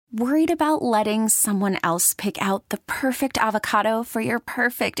Worried about letting someone else pick out the perfect avocado for your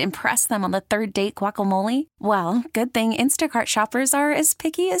perfect impress them on the third date guacamole? Well, good thing Instacart shoppers are as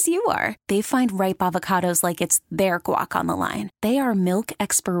picky as you are. They find ripe avocados like it's their guac on the line. They are milk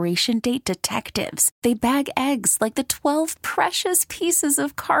expiration date detectives. They bag eggs like the 12 precious pieces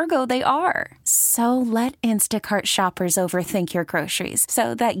of cargo they are. So let Instacart shoppers overthink your groceries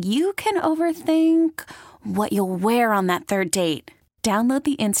so that you can overthink what you'll wear on that third date. Download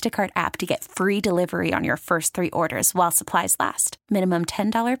the Instacart app to get free delivery on your first 3 orders while supplies last. Minimum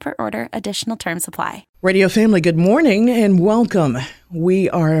 $10 per order. Additional terms apply. Radio family, good morning and welcome. We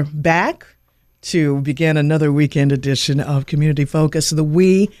are back to begin another weekend edition of Community Focus. The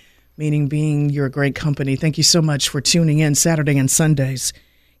we, meaning being your great company. Thank you so much for tuning in Saturday and Sundays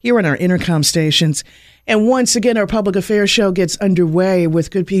here on our Intercom stations. And once again, our public affairs show gets underway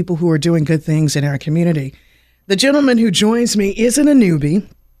with good people who are doing good things in our community. The gentleman who joins me isn't a newbie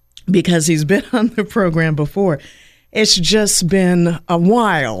because he's been on the program before. It's just been a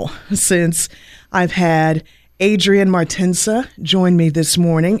while since I've had Adrian Martensa join me this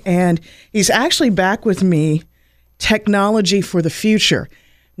morning, and he's actually back with me, Technology for the Future.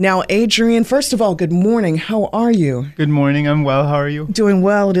 Now, Adrian, first of all, good morning. How are you? Good morning. I'm well. How are you? Doing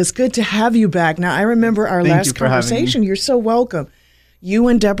well. It is good to have you back. Now, I remember our last conversation. You're so welcome. You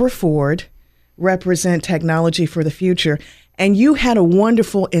and Deborah Ford represent Technology for the Future, and you had a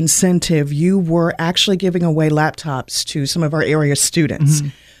wonderful incentive. You were actually giving away laptops to some of our area students. Mm-hmm.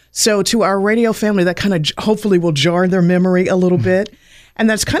 So to our radio family, that kind of hopefully will jar their memory a little bit. And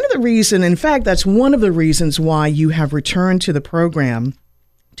that's kind of the reason, in fact, that's one of the reasons why you have returned to the program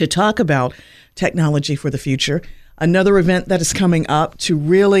to talk about Technology for the Future, another event that is coming up to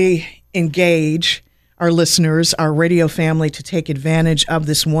really engage our listeners, our radio family, to take advantage of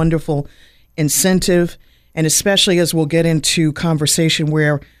this wonderful incentive, and especially as we'll get into conversation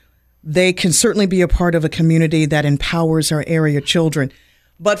where they can certainly be a part of a community that empowers our area children.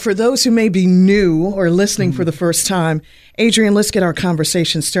 But for those who may be new or listening for the first time, Adrian, let's get our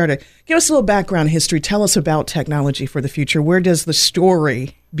conversation started. Give us a little background history. Tell us about Technology for the Future. Where does the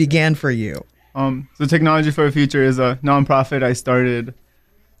story begin for you? So Technology for the Future is a nonprofit I started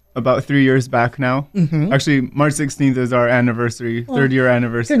about 3 years back now. Mm-hmm. Actually, March 16th is our anniversary, third year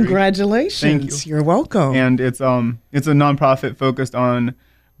anniversary. Congratulations. Thank you. You're welcome. And it's a nonprofit focused on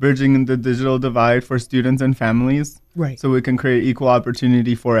bridging the digital divide for students and families. Right. So we can create equal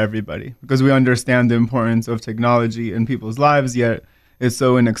opportunity for everybody, because we understand the importance of technology in people's lives, yet it's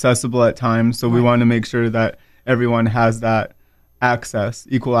so inaccessible at times. So we want to make sure that everyone has that access,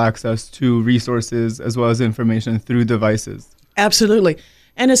 equal access to resources as well as information through devices. Absolutely.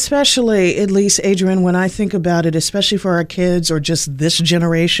 And especially, at least, Adrian, when I think about it, especially for our kids or just this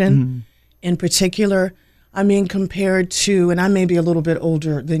generation in particular, I mean, compared to, and I may be a little bit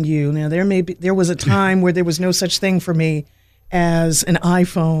older than you. Now, there was a time where there was no such thing for me as an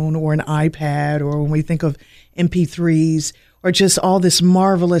iPhone or an iPad, or when we think of MP3s or just all this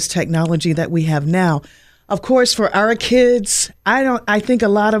marvelous technology that we have now. Of course, for our kids, I think a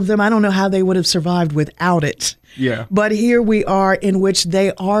lot of them, I don't know how they would have survived without it. Yeah. But here we are, in which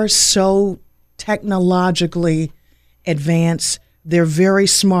they are so technologically advanced. They're very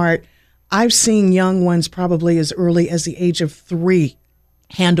smart. I've seen young ones probably as early as the age of 3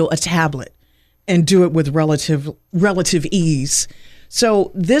 handle a tablet and do it with relative ease.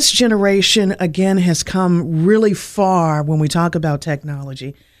 So this generation, again, has come really far when we talk about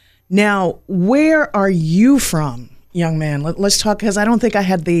technology. Now, where are you from, young man? Let's talk, because I don't think I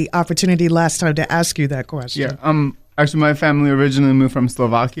had the opportunity last time to ask you that question. Yeah, actually, my family originally moved from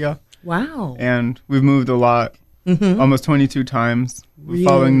Slovakia. Wow. And we've moved a lot, almost 22 times, Really?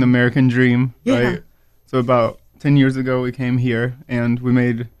 Following the American dream, Yeah. right? So about 10 years ago, we came here, and we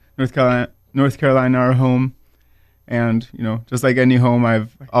made North Carolina our home. And, just like any home,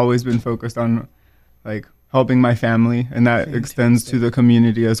 I've always been focused on, helping my family, and that extends to the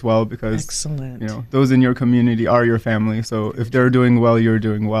community as well, because Excellent. Those in your community are your family. So if they're doing well, you're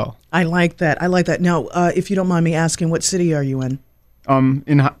doing well. I like that. Now, if you don't mind me asking, what city are you in?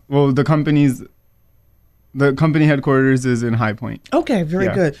 The company headquarters is in High Point. Okay, very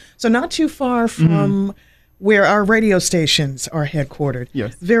good. So not too far from where our radio stations are headquartered.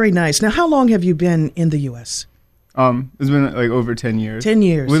 Yes. Very nice. Now, how long have you been in the U.S.? It's been over 10 years. 10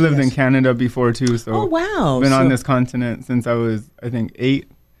 years. We lived in Canada before too, so oh wow, I've been on this continent since I was, I think, 8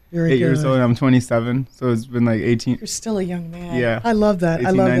 years old. And I'm 27, so it's been 18. You're still a young man. Yeah, I love that.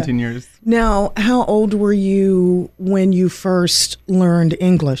 19 years. Now, how old were you when you first learned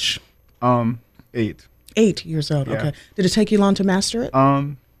English? 8. 8 years old. Yeah. Okay. Did it take you long to master it?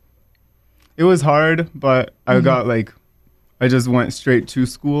 It was hard, but I got I just went straight to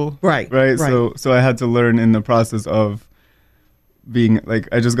school. Right. So I had to learn in the process of being like,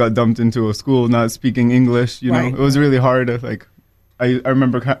 I just got dumped into a school not speaking English. You know, it was really hard. I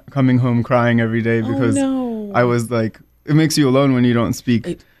remember coming home crying every day because I was like, it makes you alone when you don't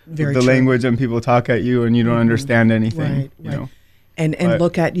speak the language and people talk at you and you don't understand anything. You know? And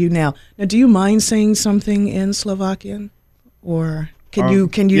look at you now. Now, do you mind saying something in Slovakian, or can you?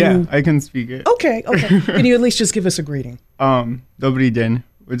 Yeah, I can speak it. Okay. Can you at least just give us a greeting? Dobrý deň,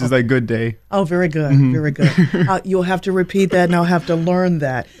 which is like good day. Oh, very good, very good. You'll have to repeat that, and I'll have to learn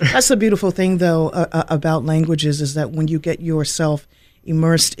that. That's the beautiful thing, though, about languages, is that when you get yourself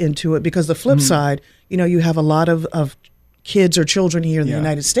immersed into it, because the flip side, you know, you have a lot of kids or children here in the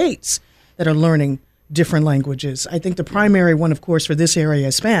United States that are learning different languages. I think the primary one, of course, for this area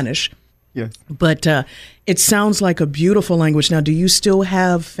is Spanish. Yes. But it sounds like a beautiful language. Now, do you still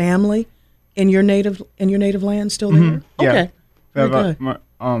have family in your native land still there? Okay. Yeah.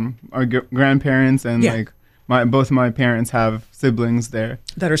 Our grandparents and both my parents have siblings there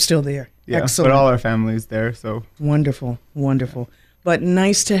that are still there. Yeah. Excellent. But all our families there. So wonderful. But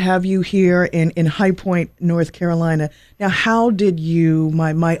nice to have you here in High Point, North Carolina. Now, how did you,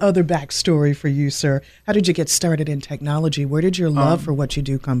 my other backstory for you, sir, how did you get started in technology? Where did your love for what you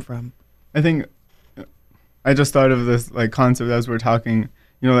do come from? I think I just thought of this like concept as we're talking,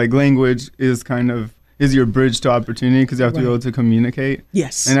 you know, like language is your bridge to opportunity because you have to be able to communicate.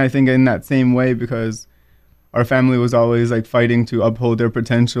 Yes. And I think in that same way, because our family was always like fighting to uphold their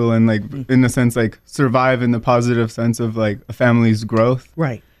potential and like in a sense like survive in the positive sense of like a family's growth.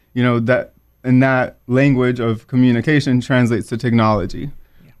 Right. You know, that language of communication translates to technology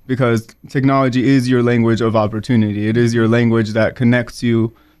because technology is your language of opportunity. It is your language that connects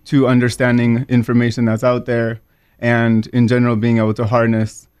you to understanding information that's out there and in general being able to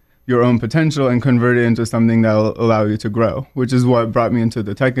harness your own potential and convert it into something that will allow you to grow, which is what brought me into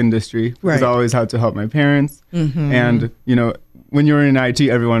the tech industry because I always had to help my parents. And, you know, when you're in IT,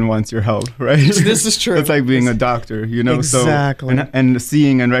 everyone wants your help, right? This is true. It's like being a doctor, you know? Exactly. So, and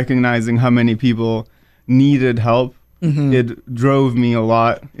seeing and recognizing how many people needed help, it drove me a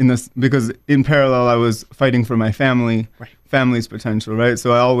lot in this because in parallel, I was fighting for my family's potential, right?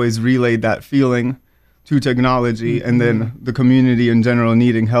 So I always relayed that feeling to technology and then the community in general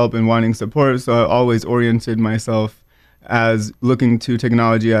needing help and wanting support. So I always oriented myself as looking to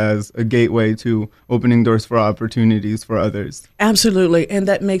technology as a gateway to opening doors for opportunities for others. Absolutely. And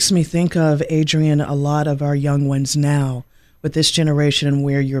that makes me think of, Adrian, a lot of our young ones now with this generation and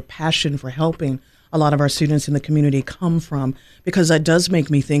where your passion for helping a lot of our students in the community come from, because that does make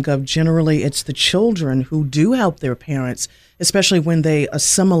me think of generally it's the children who do help their parents, especially when they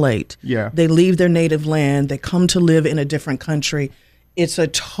assimilate. Yeah. They leave their native land, they come to live in a different country. It's a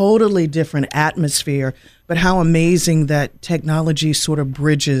totally different atmosphere, but how amazing that technology sort of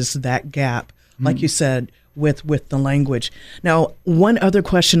bridges that gap, like you said, with the language. Now, one other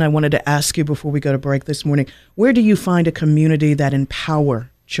question I wanted to ask you before we go to break this morning, where do you find a community that empower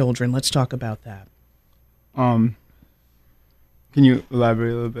children? Let's talk about that. Can you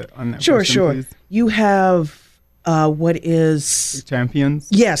elaborate a little bit on that? Sure. Please? You have what is Champions?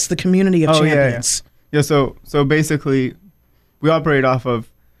 Yes, the community of champions. Yeah. So basically, we operate off of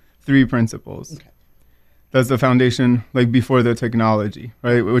 3 principles. Okay. That's the foundation, like before the technology,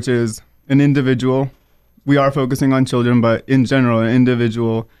 right? Which is an individual. We are focusing on children, but in general, an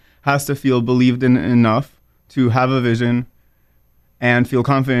individual has to feel believed in enough to have a vision and feel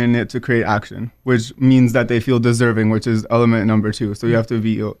confident in it to create action, which means that they feel deserving, which is element number 2. So you have to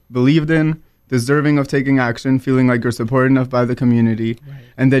be believed in, deserving of taking action, feeling like you're supported enough by the community,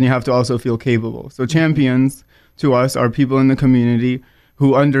 and then you have to also feel capable. So champions to us are people in the community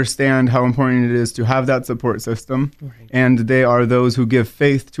who understand how important it is to have that support system, and they are those who give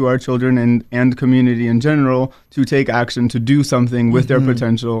faith to our children and community in general to take action, to do something with their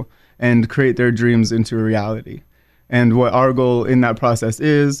potential and create their dreams into reality. And what our goal in that process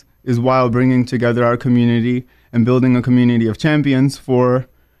is while bringing together our community and building a community of champions for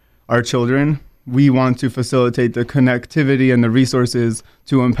our children, we want to facilitate the connectivity and the resources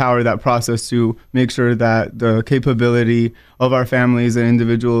to empower that process to make sure that the capability of our families and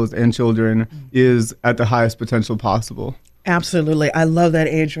individuals and children is at the highest potential possible. Absolutely. I love that,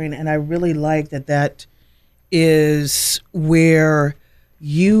 Adrian. And I really like that is where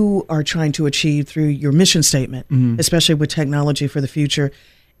you are trying to achieve through your mission statement, especially with technology for the future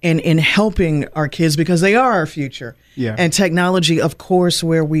and in helping our kids because they are our future. Yeah. And technology, of course,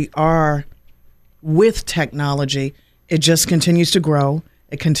 where we are with technology, it just continues to grow.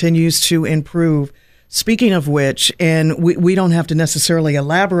 It continues to improve. Speaking of which, and we don't have to necessarily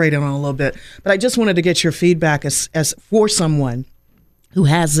elaborate on it a little bit, but I just wanted to get your feedback as for someone who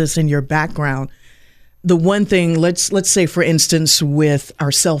has this in your background. The one thing, let's say, for instance, with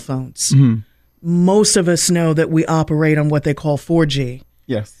our cell phones, most of us know that we operate on what they call 4G.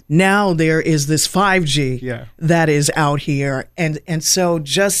 Yes. Now there is this 5G that is out here. And so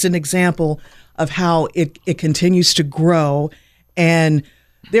just an example of how it continues to grow. And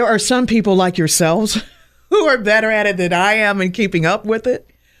there are some people like yourselves who are better at it than I am in keeping up with it.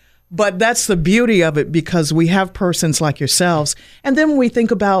 But that's the beauty of it, because we have persons like yourselves. And then when we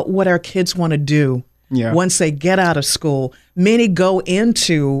think about what our kids want to do once they get out of school, many go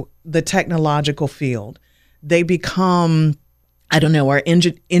into the technological field. They become, I don't know, our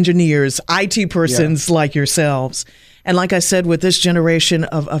engineers, IT persons like yourselves. And like I said, with this generation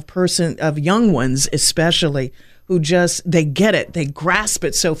of young ones, especially, who just, they get it, they grasp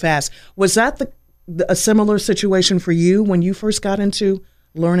it so fast. Was that a similar situation for you when you first got into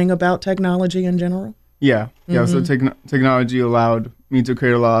learning about technology in general? Yeah. So technology allowed me to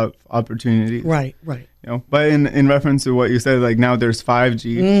create a lot of opportunities. Right. But in reference to what you said, like now there's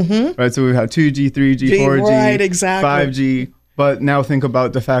 5G, right? So we have 2G, 3G, 4G, right, exactly. 5G. But now think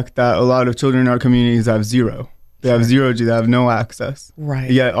about the fact that a lot of children in our communities have zero. They have 0G, they have no access. Right.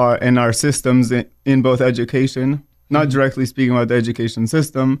 Yet our systems in both education, not directly speaking about the education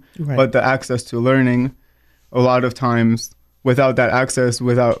system, but the access to learning, a lot of times without that access,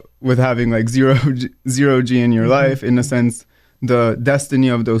 with having like 0G in your life, in a sense, the destiny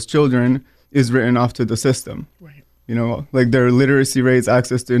of those children is written off to the system. Right. Like their literacy rates,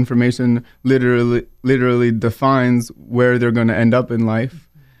 access to information literally defines where they're going to end up in life.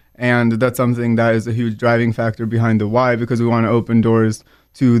 And that's something that is a huge driving factor behind the why, because we want to open doors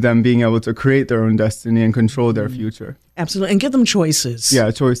to them being able to create their own destiny and control their future. Absolutely. And give them choices.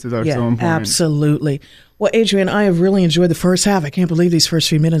 Yeah, choices are so important. Absolutely. Well, Adrian, I have really enjoyed the first half. I can't believe these first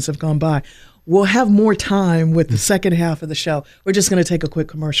few minutes have gone by. We'll have more time with the second half of the show. We're just going to take a quick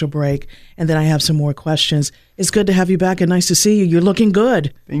commercial break, and then I have some more questions. It's good to have you back and nice to see you. You're looking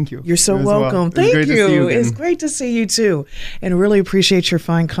good. Thank you. You're so welcome. Thank you. It's great to see you too. And really appreciate your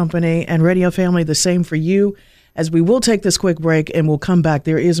fine company. And Radio Family, the same for you. As we will take this quick break and we'll come back.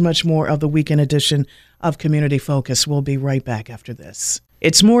 There is much more of the weekend edition of Community Focus. We'll be right back after this.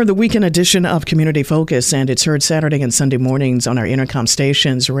 It's more the weekend edition of Community Focus, and it's heard Saturday and Sunday mornings on our Intercom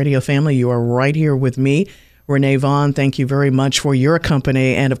stations. Radio Family, you are right here with me, Renee Vaughn. Thank you very much for your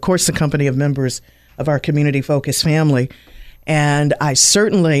company, and of course the company of members of our Community Focus family. And I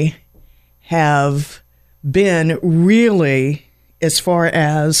certainly have been really, as far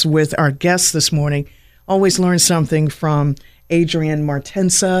as with our guests this morning, always learn something from Adrian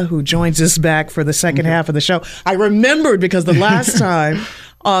Martensa, who joins us back for the second half of the show. I remembered because the last time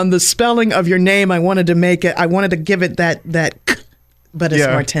on the spelling of your name, I wanted to give it that, but it's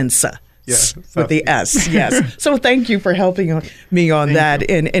Martensa. With the S, yes. So thank you for helping me on that.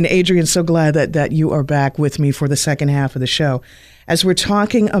 And Adrian, so glad that you are back with me for the second half of the show. As we're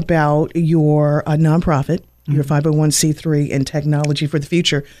talking about your nonprofit, your 501c3 and Technology for the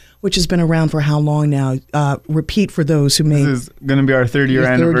Future, which has been around for how long now? Repeat for those who may... This is going to be our third-year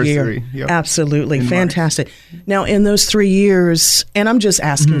anniversary. Yep. Absolutely. Fantastic. March. Now, in those 3 years, and I'm just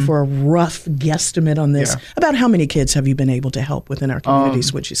asking for a rough guesstimate on this, about how many kids have you been able to help within our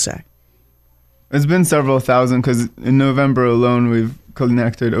communities, would you say? It's been several thousand, because in November alone, we've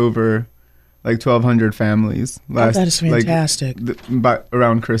connected over like 1,200 families. That is fantastic.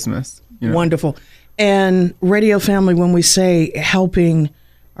 Around Christmas. Wonderful. And Radio Family, when we say helping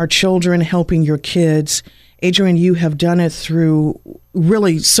our children, helping your kids, Adrian, you have done it through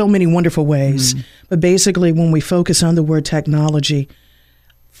really so many wonderful ways. But basically, when we focus on the word technology,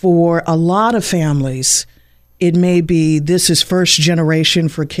 for a lot of families, it may be this is first generation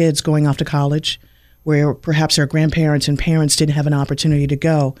for kids going off to college, where perhaps their grandparents and parents didn't have an opportunity to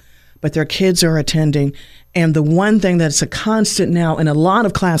go, but their kids are attending. And the one thing that's a constant now in a lot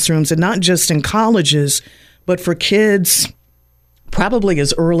of classrooms, and not just in colleges, but for kids probably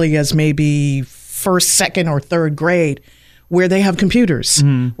as early as maybe first, second, or third grade, where they have computers,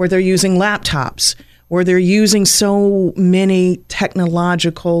 where they're using laptops, where they're using so many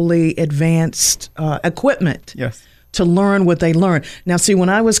technologically advanced equipment to learn what they learn. Now, see, when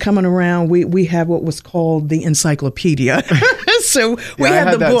I was coming around, we had what was called the encyclopedia. So we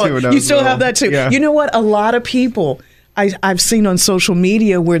had the book. You still have that too. Yeah. You know what? A lot of people I've seen on social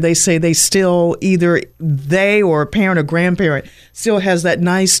media where they say they still, either they or a parent or grandparent still has that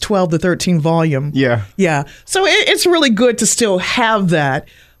nice 12 to 13 volume. Yeah. So it's really good to still have that.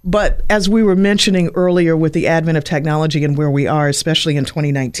 But as we were mentioning earlier with the advent of technology and where we are, especially in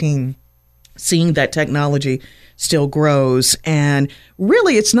 2019, seeing that technology still grows. And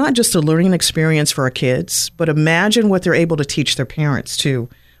really, it's not just a learning experience for our kids, but imagine what they're able to teach their parents too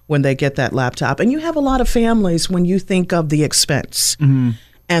when they get that laptop. And you have a lot of families, when you think of the expense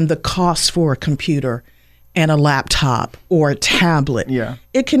and the cost for a computer and a laptop or a tablet,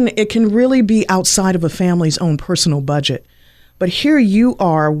 it can really be outside of a family's own personal budget. But here you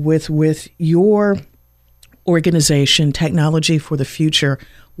are with your organization, Technology for the Future,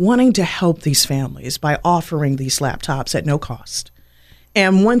 wanting to help these families by offering these laptops at no cost.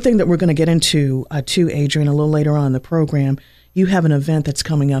 And one thing that we're going to get into, too, Adrian, a little later on in the program, you have an event that's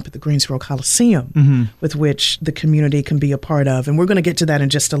coming up at the Greensboro Coliseum with which the community can be a part of. And we're going to get to that in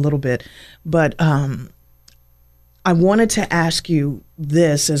just a little bit. But I wanted to ask you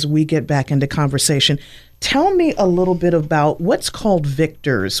this as we get back into conversation. Tell me a little bit about what's called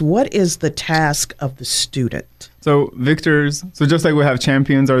victors. What is the task of the student? So victors, so just like we have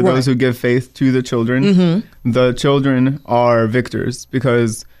champions are those who give faith to the children, the children are victors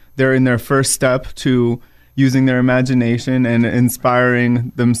because they're in their first step to using their imagination and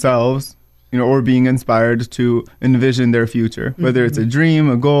inspiring themselves, or being inspired to envision their future, whether it's a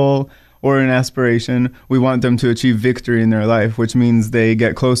dream, a goal, or an aspiration. We want them to achieve victory in their life, which means they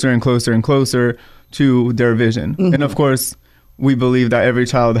get closer and closer and closer to their vision. And of course, we believe that every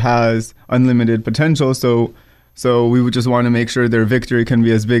child has unlimited potential. So we would just want to make sure their victory can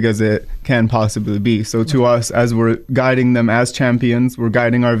be as big as it can possibly be. So to us, as we're guiding them as champions, we're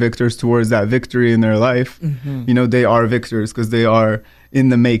guiding our victors towards that victory in their life. They are victors because they are in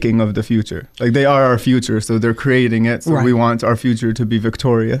the making of the future. Like they are our future, so they're creating it. So we want our future to be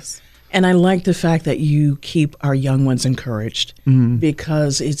victorious. And I like the fact that you keep our young ones encouraged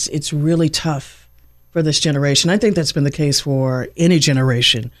because it's really tough for this generation. I think that's been the case for any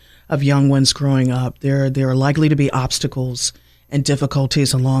generation of young ones growing up. There are likely to be obstacles and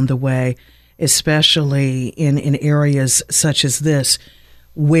difficulties along the way, especially in areas such as this,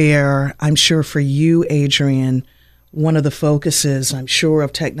 where I'm sure for you, Adrian, one of the focuses, I'm sure,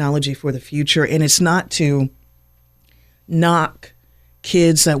 of Technology for the Future, and it's not to knock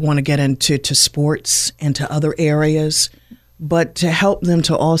kids that want to get into sports and to other areas, but to help them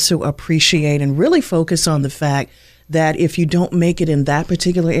to also appreciate and really focus on the fact that if you don't make it in that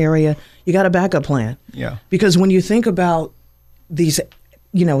particular area, you got a backup plan. Yeah. Because when you think about these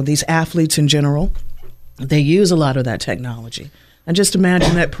athletes in general, they use a lot of that technology. And just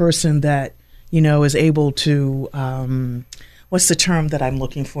imagine that person that, is able to, what's the term that I'm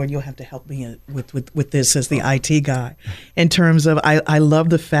looking for? You'll have to help me with this as the IT guy. In terms of, I love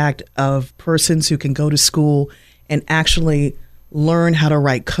the fact of persons who can go to school and actually learn how to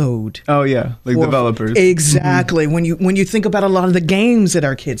write code. Oh yeah, like developers. Exactly. When you think about a lot of the games that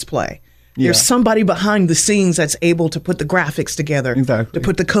our kids play, there's somebody behind the scenes that's able to put the graphics together, to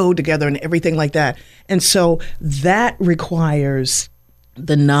put the code together and everything like that. And so that requires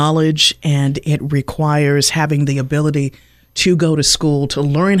the knowledge, and it requires having the ability to go to school to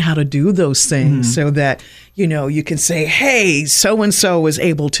learn how to do those things so that, you can say, hey, so-and-so is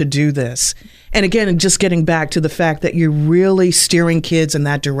able to do this. And again, just getting back to the fact that you're really steering kids in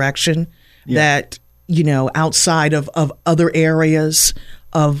that direction, that, outside of other areas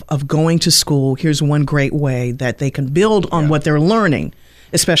of going to school, here's one great way that they can build on what they're learning,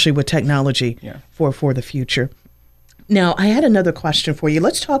 especially with technology for the future. Now, I had another question for you.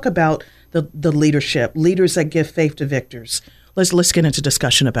 Let's talk about the leadership, leaders that give faith to victors. Let's get into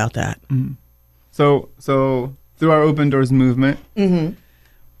discussion about that. So through our Open Doors movement,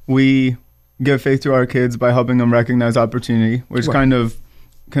 we give faith to our kids by helping them recognize opportunity, which kind of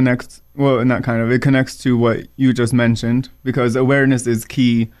connects, it connects to what you just mentioned, because awareness is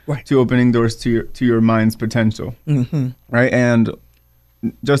key to opening doors to your mind's potential, right? And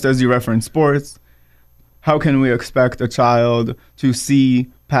just as you referenced sports, how can we expect a child to see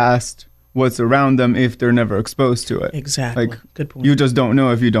past what's around them if they're never exposed to it? Exactly. Like, good point. You just don't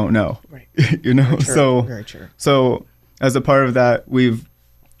know if you don't know. Right. Very true. Very true. So as a part of that, we've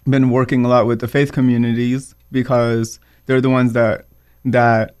been working a lot with the faith communities because they're the ones that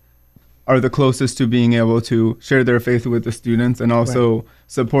are the closest to being able to share their faith with the students and also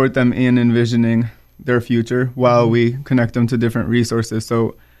support them in envisioning their future while we connect them to different resources.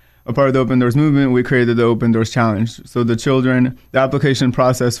 So a part of the Open Doors movement, we created the Open Doors Challenge. So the application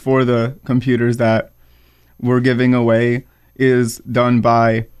process for the computers that we're giving away is done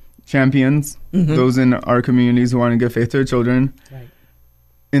by champions, those in our communities who want to give faith to their children,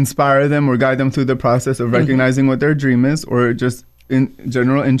 inspire them or guide them through the process of recognizing what their dream is or just in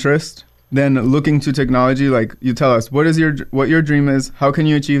general interest. Then looking to technology, like you tell us, what your dream is, how can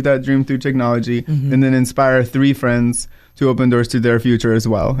you achieve that dream through technology, and then inspire 3 friends to open doors to their future as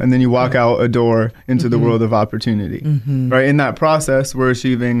well. And then you walk out a door into the world of opportunity, right? In that process, we're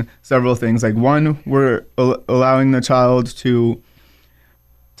achieving several things. Like one, we're allowing the child to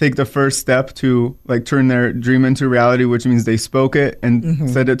take the first step to like turn their dream into reality, which means they spoke it and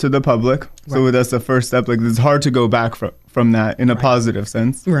said it to the public. Right. So that's the first step. Like it's hard to go back from that in a positive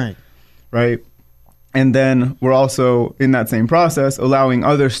sense. Right. Right. And then we're also in that same process allowing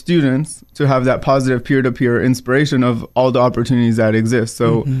other students to have that positive peer-to-peer inspiration of all the opportunities that exist.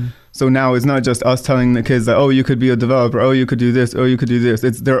 So so now it's not just us telling the kids that, oh, you could be a developer, oh, you could do this, oh, you could do this.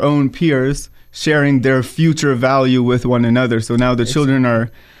 It's their own peers sharing their future value with one another. So now the children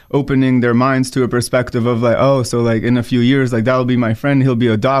are opening their minds to a perspective of like, oh, so like in a few years, like that'll be my friend, he'll be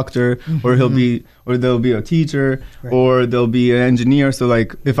a doctor, or they'll be a teacher, or they'll be an engineer. So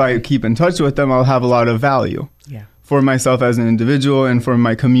like if I keep in touch with them, I'll have a lot of value for myself as an individual and for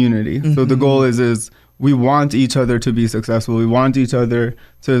my community. So the goal is we want each other to be successful. We want each other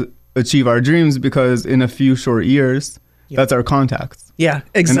to achieve our dreams because in a few short years, that's our contacts. Yeah,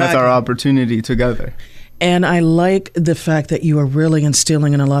 exactly. And that's our opportunity together. And I like the fact that you are really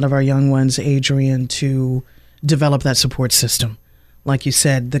instilling in a lot of our young ones, Adrian, to develop that support system. Like you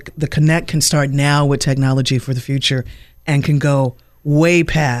said, the connect can start now with technology for the future and can go way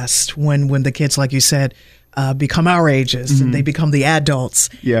past when the kids, like you said, become our ages and they become the adults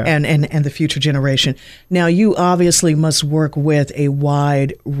and the future generation. Now, you obviously must work with a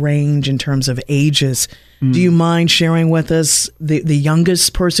wide range in terms of ages. Do you mind sharing with us the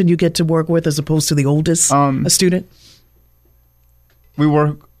youngest person you get to work with as opposed to the oldest a student? We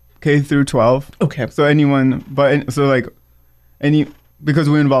work K through 12. Okay. So anyone, because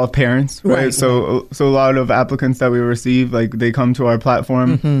we involve parents, right? So a lot of applicants that we receive, like they come to our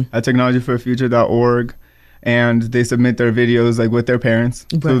platform at technologyforthefuture.org and they submit their videos like with their parents.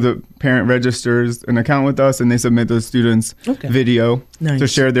 Right. So the parent registers an account with us and they submit the student's video to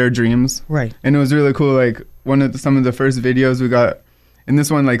share their dreams. Right. And it was really cool. Like some of the first videos we got, and this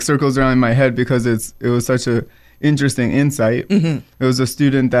one like circles around in my head because it was such a interesting insight. It was a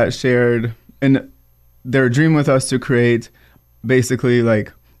student that shared their dream with us to create basically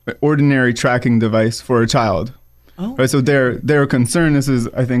like an ordinary tracking device for a child. Oh. Right. So their concern, this is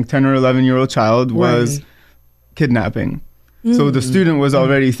I think 10 or 11-year-old child, was kidnapping. So the student was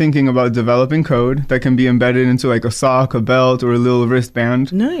already thinking about developing code that can be embedded into like a sock, a belt, or a little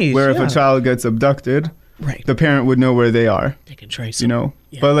wristband. Nice. Where if a child gets abducted, the parent would know where they are. They can trace them. You know?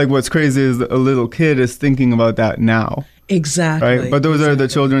 Yeah. But like what's crazy is a little kid is thinking about that now. Exactly. Right? But those are the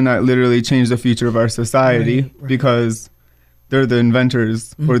children that literally change the future of our society because they're the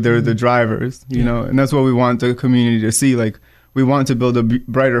inventors or they're the drivers, you know? And that's what we want the community to see. Like we want to build a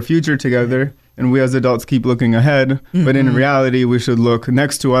brighter future together. And we as adults keep looking ahead, but in reality, we should look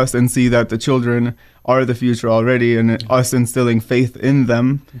next to us and see that the children are the future already, and us instilling faith in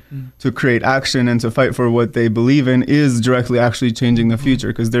them to create action and to fight for what they believe in is directly actually changing the future,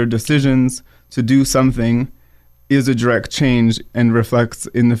 because their decisions to do something is a direct change and reflects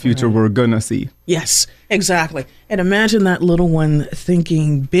in the future we're gonna see. Yes, exactly. And imagine that little one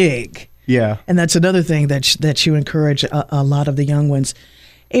thinking big. Yeah. And that's another thing that you encourage a lot of the young ones.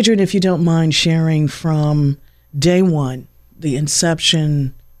 Adrian, if you don't mind sharing from day one, the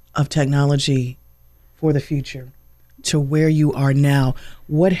inception of technology for the future to where you are now,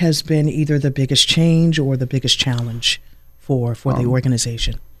 what has been either the biggest change or the biggest challenge for the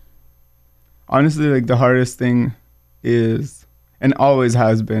organization? Honestly, like the hardest thing is, and always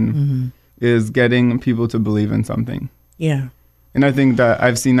has been, is getting people to believe in something. Yeah. And I think that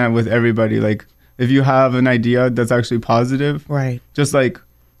I've seen that with everybody. Like if you have an idea that's actually positive, just like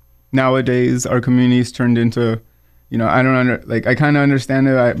nowadays our community's turned into, you know, I kind of understand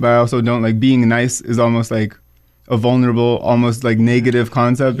it, but I also don't. Like being nice is almost like a vulnerable, almost like negative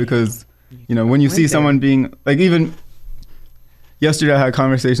concept because, you know, when you see someone being like, even yesterday I had a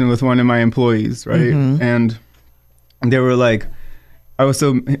conversation with one of my employees, right? And they were like, I was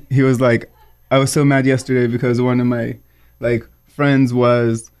so mad yesterday because one of my like friends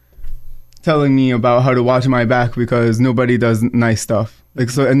was telling me about how to watch my back because nobody does nice stuff. Like,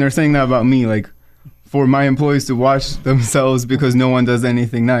 so, and they're saying that about me, like for my employees to watch themselves because no one does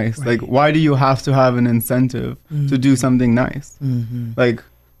anything nice. Like, why do you have to have an incentive to do something nice? Like,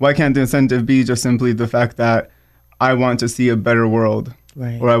 why can't the incentive be just simply the fact that I want to see a better world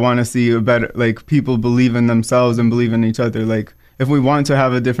or I want to see a better, like people believe in themselves and believe in each other. Like if we want to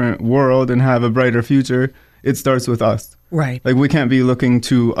have a different world and have a brighter future, it starts with us. Like we can't be looking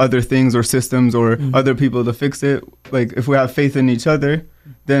to other things or systems or other people to fix it. Like if we have faith in each other,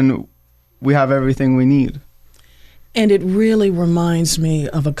 then we have everything we need. And it really reminds me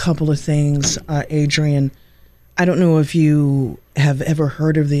of a couple of things, Adrian. I don't know if you have ever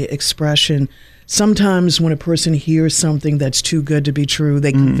heard of the expression, sometimes when a person hears something that's too good to be true,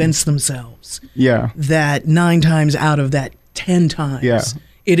 they convince themselves that 9 times out of that 10 times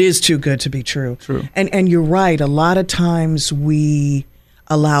it is too good to be true. And you're right. A lot of times we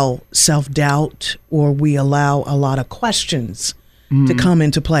allow self-doubt or we allow a lot of questions to come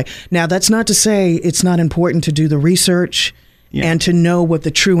into play. Now, that's not to say it's not important to do the research and to know what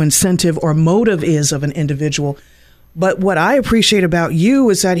the true incentive or motive is of an individual. But what I appreciate about you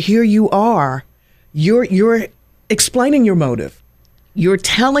is that here you are, you're explaining your motive. You're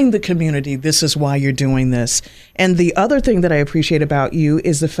telling the community this is why you're doing this. And the other thing that I appreciate about you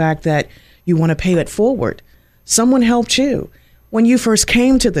is the fact that you want to pay it forward. Someone helped you when you first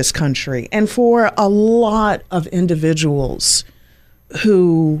came to this country. And for a lot of individuals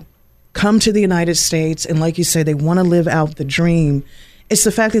who come to the United States and, like you say, they want to live out the dream, it's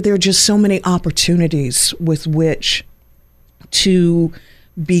the fact that there are just so many opportunities with which to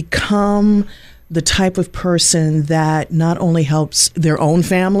become the type of person that not only helps their own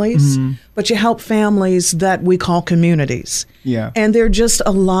families, but you help families that we call communities. And there are just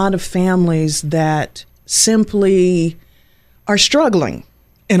a lot of families that simply are struggling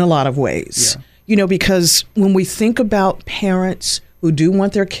in a lot of ways. You know, because when we think about parents who do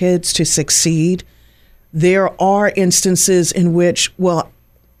want their kids to succeed, there are instances in which, well,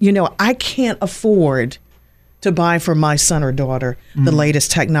 you know, I can't afford to buy for my son or daughter the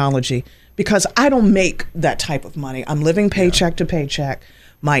latest technology because I don't make that type of money. I'm living paycheck to paycheck.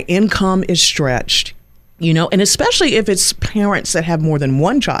 My income is stretched, you know, and especially if it's parents that have more than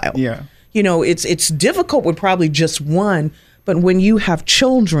one child. You know, it's difficult with probably just one, but when you have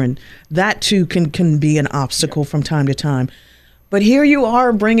children, that too can be an obstacle from time to time. But here you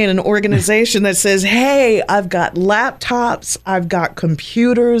are bringing an organization that says, hey, I've got laptops, I've got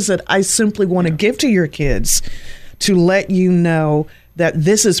computers that I simply want to give to your kids to let you know that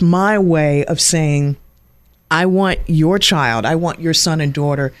this is my way of saying, I want your child, I want your son and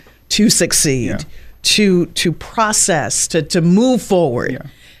daughter to succeed, to process, to move forward.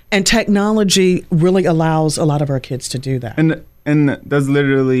 And technology really allows a lot of our kids to do that. And that's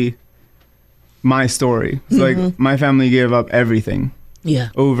literally my story. It's like my family gave up everything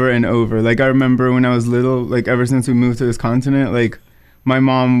over and over. Like I remember when I was little, like ever since we moved to this continent, like my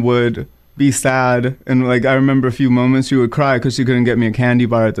mom would be sad, and like I remember a few moments she would cry because she couldn't get me a candy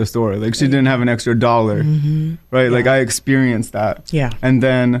bar at the store. Like she didn't have an extra $1, right? Like I experienced that. And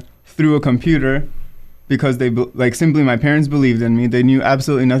then through a computer, because they like simply my parents believed in me. They knew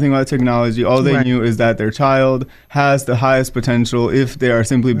absolutely nothing about technology. All they knew is that their child has the highest potential if they are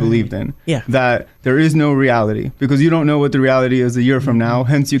simply believed in. That there is no reality because you don't know what the reality is a year from now.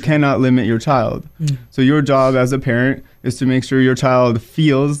 Hence, you cannot limit your child. So your job as a parent is to make sure your child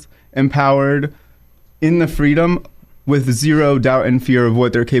feels empowered in the freedom with zero doubt and fear of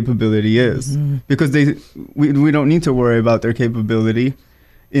what their capability is. Because we don't need to worry about their capability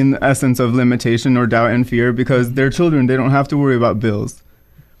in the essence of limitation or doubt and fear because they're children. They don't have to worry about bills,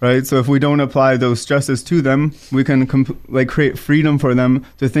 right? So if we don't apply those stresses to them, we can create freedom for them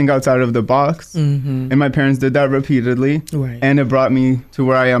to think outside of the box. And my parents did that repeatedly. And it brought me to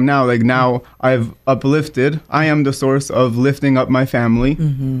where I am now. Like now I've uplifted. I am the source of lifting up my family,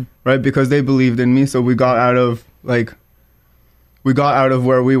 right? Because they believed in me. So we got out of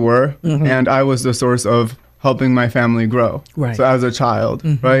where we were, and I was the source of helping my family grow. So as a child,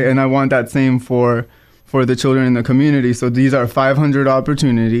 right? And I want that same for the children in the community. So these are 500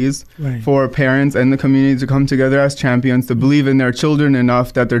 opportunities for parents and the community to come together as champions, to believe in their children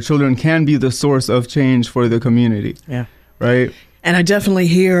enough that their children can be the source of change for the community. Right? And I definitely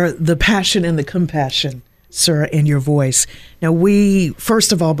hear the passion and the compassion, sir, in your voice. Now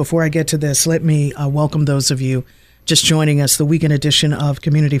first of all, before I get to this, let me welcome those of you just joining us, the weekend edition of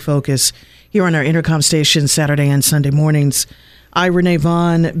Community Focus here on our Intercom station Saturday and Sunday mornings. I, Renee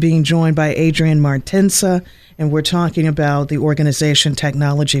Vaughn, being joined by Adrian Martensa, and we're talking about the organization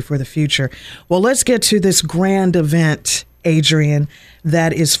Technology for the Future. Well, let's get to this grand event, Adrian,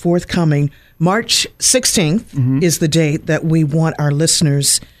 that is forthcoming. March 16th is the date that we want our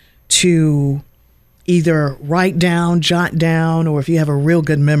listeners to either write down, jot down, or if you have a real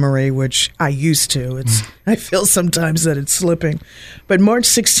good memory, which I used to, I feel sometimes that it's slipping. But March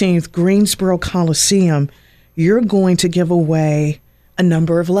 16th, Greensboro Coliseum, you're going to give away a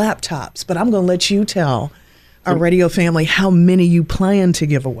number of laptops. But I'm going to let you tell our radio family how many you plan to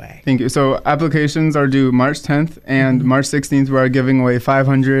give away. Thank you. So applications are due March 10th, and March 16th, we are giving away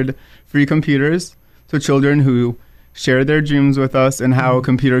 500 free computers to children who share their dreams with us and how a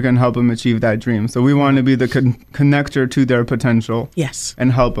computer can help them achieve that dream. So we want to be the connector to their potential. Yes.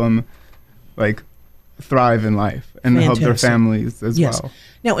 And help them thrive in life and help their families as well.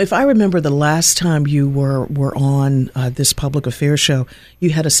 Now, if I remember the last time you were on this public affairs show, you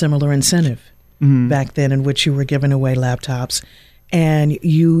had a similar incentive back then in which you were giving away laptops, and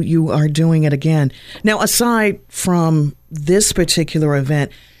you are doing it again. Now, aside from this particular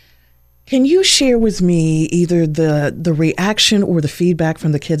event, can you share with me either the reaction or the feedback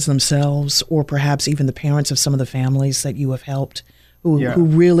from the kids themselves, or perhaps even the parents of some of the families that you have helped who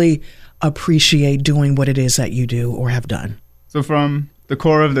really appreciate doing what it is that you do or have done? So from the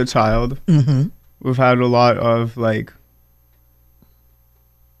core of the child, we've had a lot of like,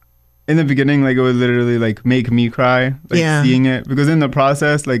 in the beginning, like it would literally like make me cry, like seeing it, because in the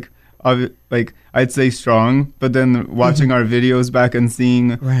process, like I'd say strong, but then watching our videos back and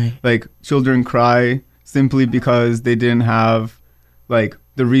seeing like children cry simply because they didn't have like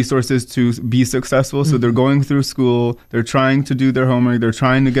the resources to be successful. So they're going through school, they're trying to do their homework, they're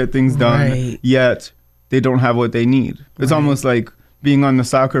trying to get things done, yet they don't have what they need. It's almost like being on the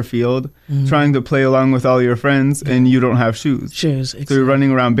soccer field, trying to play along with all your friends, and you don't have shoes. Exactly. So you're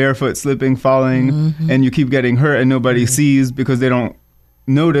running around barefoot, slipping, falling, and you keep getting hurt, and nobody sees because they don't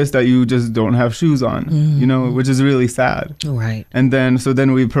notice that you just don't have shoes on, you know, which is really sad. And then, so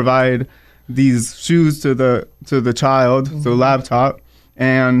then we provide these shoes to the child, so laptop,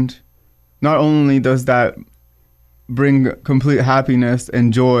 and not only does that bring complete happiness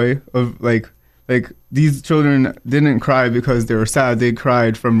and joy of like these children didn't cry because they were sad, they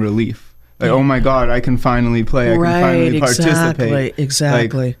cried from relief. Like, oh my God, I can finally play, I can finally participate.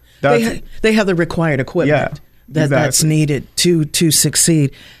 Exactly. Like, they have the required equipment that's needed to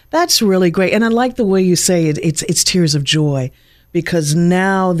succeed. That's really great. And I like the way you say it's tears of joy, because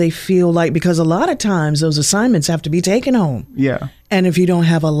now they feel like, because a lot of times those assignments have to be taken home. And if you don't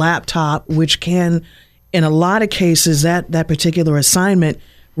have a laptop, which can, in a lot of cases, that particular assignment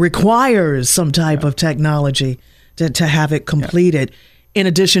requires some type of technology to have it completed, in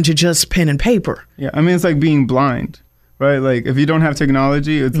addition to just pen and paper. I mean, it's like being blind, right? Like if you don't have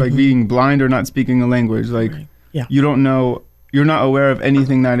technology, it's like being blind or not speaking a language. Like you don't know, you're not aware of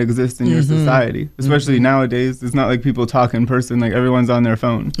anything that exists in your society, especially nowadays. It's not like people talk in person, like everyone's on their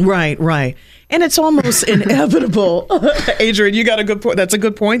phone. Right. And it's almost inevitable. Adrian, you got a good point. That's a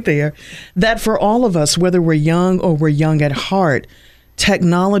good point there, that for all of us, whether we're young or we're young at heart,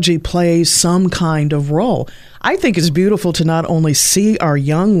 technology plays some kind of role. I think it's beautiful to not only see our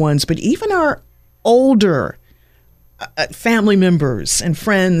young ones, but even our older family members and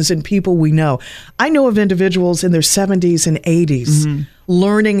friends and people we know. I know of individuals in their 70s and 80s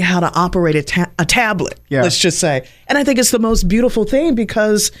learning how to operate a tablet, let's just say. And I think it's the most beautiful thing,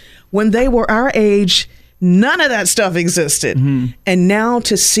 because when they were our age, none of that stuff existed. And now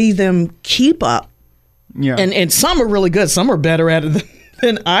to see them keep up, and some are really good, some are better at it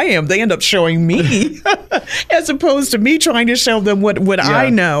than I am. They end up showing me as opposed to me trying to show them what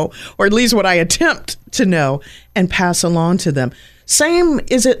I know, or at least what I attempt to know and pass along to them.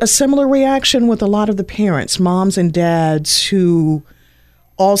 Is it a similar reaction with a lot of the parents, moms and dads, who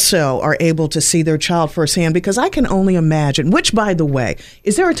also are able to see their child firsthand? Because I can only imagine, which, by the way,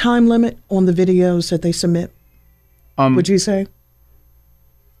 is there a time limit on the videos that they submit? Would you say?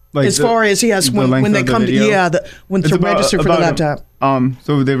 Like as far as when they come to register for the laptop.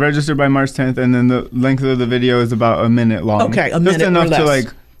 So they register by March 10th, and then the length of the video is about a minute long. Okay, a minute just enough or less. To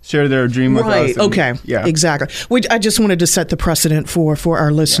like share their dream with us. Okay. Exactly. I just wanted to set the precedent for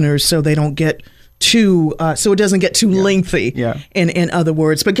our listeners so they don't get too so it doesn't get too lengthy. In other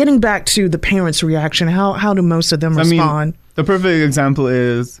words, but getting back to the parents' reaction, how do most of them respond? I mean, the perfect example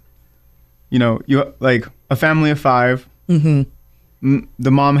is, you like a family of 5. The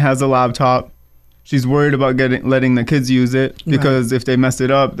mom has a laptop. She's worried about letting the kids use it, because if they mess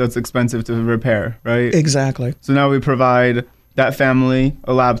it up, that's expensive to repair, right? Exactly. So now we provide that family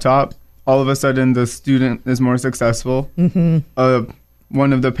a laptop. All of a sudden, the student is more successful.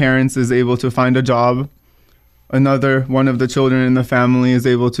 One of the parents is able to find a job. Another one of the children in the family is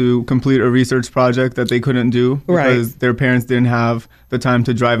able to complete a research project that they couldn't do because their parents didn't have the time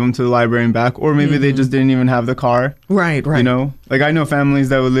to drive them to the library and back, or maybe they just didn't even have the car. Right. Like I know families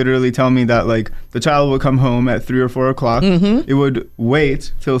that would literally tell me that like the child would come home at 3 or 4 o'clock. It would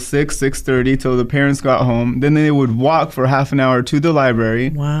wait till 6:30 till the parents got home. Then they would walk for half an hour to the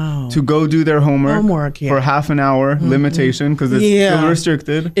library. To go do their homework for half an hour limitation, because it's still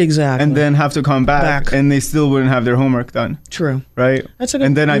restricted. Exactly. And then have to come back. And they still wouldn't have their homework done. True. Right?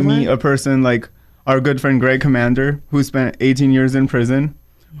 And then I meet a person like our good friend Greg Commander, who spent 18 years in prison,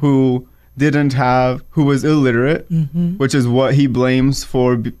 who who was illiterate, which is what he blames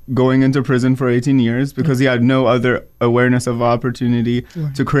for going into prison for 18 years because he had no other awareness of opportunity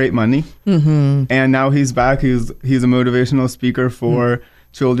to create money. And now he's back. He's a motivational speaker for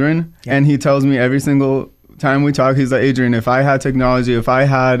children. And he tells me every single time we talk, he's like, Adrian, if I had technology, if I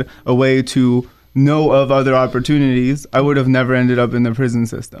had a way to know of other opportunities, I would have never ended up in the prison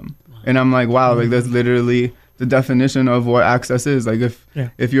system. And I'm like, wow, like that's literally the definition of what access is. Like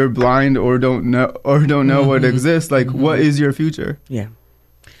if you're blind or don't know what exists, like what is your future? Yeah.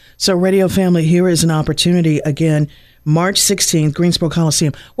 So Radio Family, here is an opportunity again, March 16th, Greensboro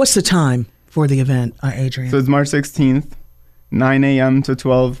Coliseum. What's the time for the event, Adrian? So it's March 16th, 9 a.m. to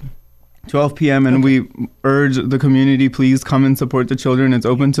 12 p.m. And we urge the community, please come and support the children. It's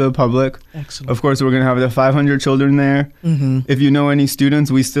open to the public. Excellent. Of course, we're going to have the 500 children there. If you know any students,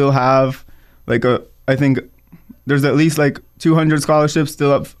 we still have I think there's at least 200 scholarships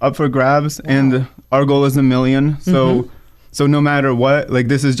still up for grabs. Wow. And our goal is 1 million. So no matter what,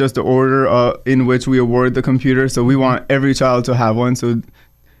 this is just the order in which we award the computer. So we want every child to have one. So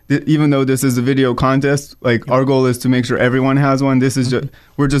even though this is a video contest, our goal is to make sure everyone has one. This is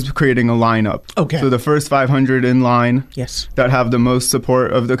we're just creating a lineup. Okay. So the first 500 in line that have the most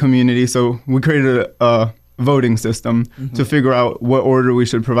support of the community. So we created a voting system to figure out what order we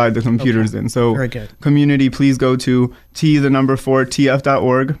should provide the computers in. So very good. Community, please go to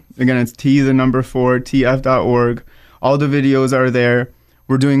T4TF.org. Again, it's T4TF.org. All the videos are there.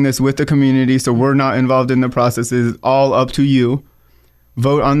 We're doing this with the community, so we're not involved in the process. It's all up to you.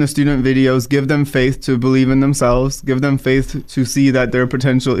 Vote on the student videos. Give them faith to believe in themselves. Give them faith to see that their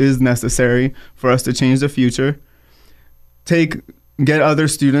potential is necessary for us to change the future. Get other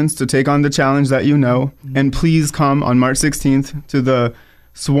students to take on the challenge that you know. And please come on March 16th to the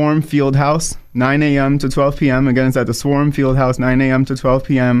Swarm Fieldhouse, 9 a.m. to 12 p.m. Again, it's at the Swarm Fieldhouse, 9 a.m. to 12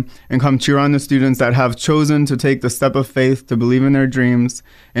 p.m. And come cheer on the students that have chosen to take the step of faith, to believe in their dreams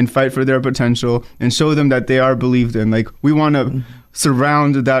and fight for their potential and show them that they are believed in. We want to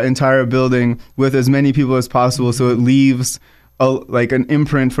surround that entire building with as many people as possible so it leaves an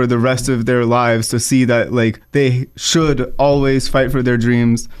imprint for the rest of their lives to see that they should always fight for their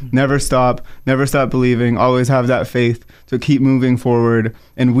dreams, never stop believing, always have that faith to keep moving forward.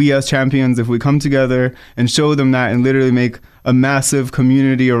 And we as champions, if we come together and show them that and literally make a massive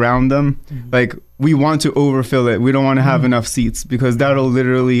community around them, we want to overfill it. We don't want to have enough seats because that'll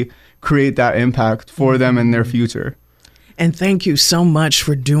literally create that impact for them and their future. And thank you so much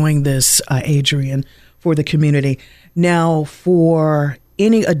for doing this, Adrian, for the community. Now, for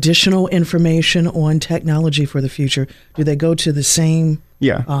any additional information on technology for the future, do they go to the same?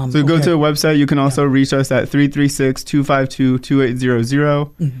 Yeah. So go to the website. You can also reach us at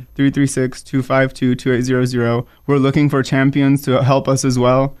 336-252-2800, 336-252-2800. We're looking for champions to help us as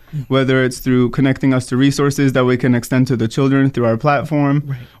well, whether it's through connecting us to resources that we can extend to the children through our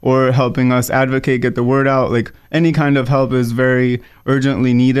platform, or helping us advocate, get the word out. Any kind of help is very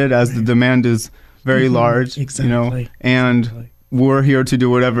urgently needed as the demand is very large, and we're here to do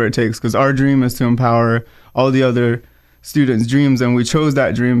whatever it takes because our dream is to empower all the other students' dreams, and we chose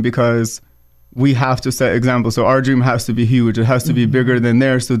that dream because we have to set examples. So our dream has to be huge. It has to be bigger than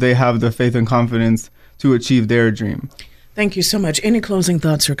theirs so they have the faith and confidence to achieve their dream. Thank you so much. Any closing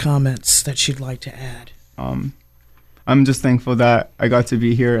thoughts or comments that you'd like to add? I'm just thankful that I got to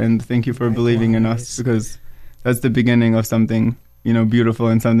be here, and thank you for believing in us because that's the beginning of something, beautiful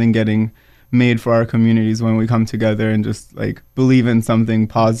and something getting made for our communities when we come together and just believe in something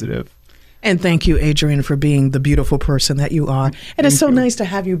positive. And thank you, Adrian, for being the beautiful person that you are. And it's so nice to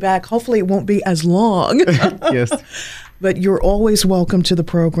have you back. Hopefully it won't be as long. Yes. But you're always welcome to the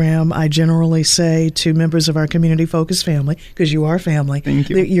program. I generally say to members of our community focused family, because you are family, thank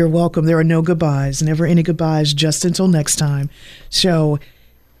you. You're welcome. There are no goodbyes, never any goodbyes, just until next time. So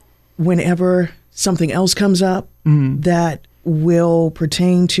whenever something else comes up that will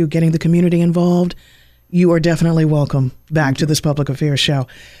pertain to getting the community involved, you are definitely welcome back to this Public Affairs Show.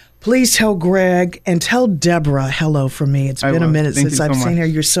 Please tell Greg and tell Deborah hello from me. It's been a minute since I've seen her.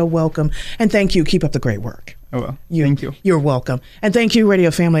 You're so welcome. And thank you. Keep up the great work. Oh, well. Thank you. You're welcome. And thank you,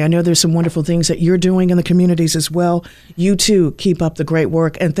 Radio Family. I know there's some wonderful things that you're doing in the communities as well. You too, keep up the great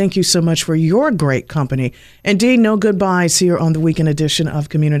work. And thank you so much for your great company. Indeed, no goodbyes here on the weekend edition of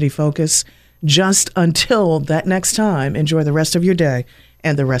Community Focus. Just until that next time, enjoy the rest of your day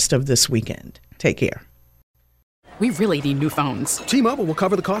and the rest of this weekend. Take care. We really need new phones. T-Mobile will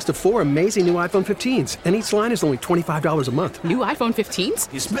cover the cost of 4 amazing new iPhone 15s, and each line is only $25 a month. New iPhone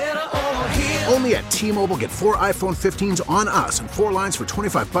 15s? It's better over here. Only at T-Mobile, get 4 iPhone 15s on us and 4 lines for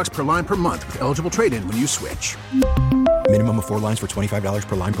 $25 per line per month with eligible trade-in when you switch. Minimum of 4 lines for $25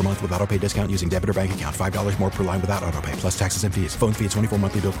 per line per month with autopay discount using debit or bank account. $5 more per line without autopay, plus taxes and fees. Phone fee at 24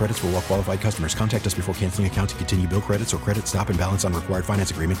 monthly bill credits for well qualified customers. Contact us before canceling account to continue bill credits or credit stop and balance on required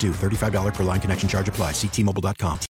finance agreement due. $35 per line connection charge applies. See T-Mobile.com.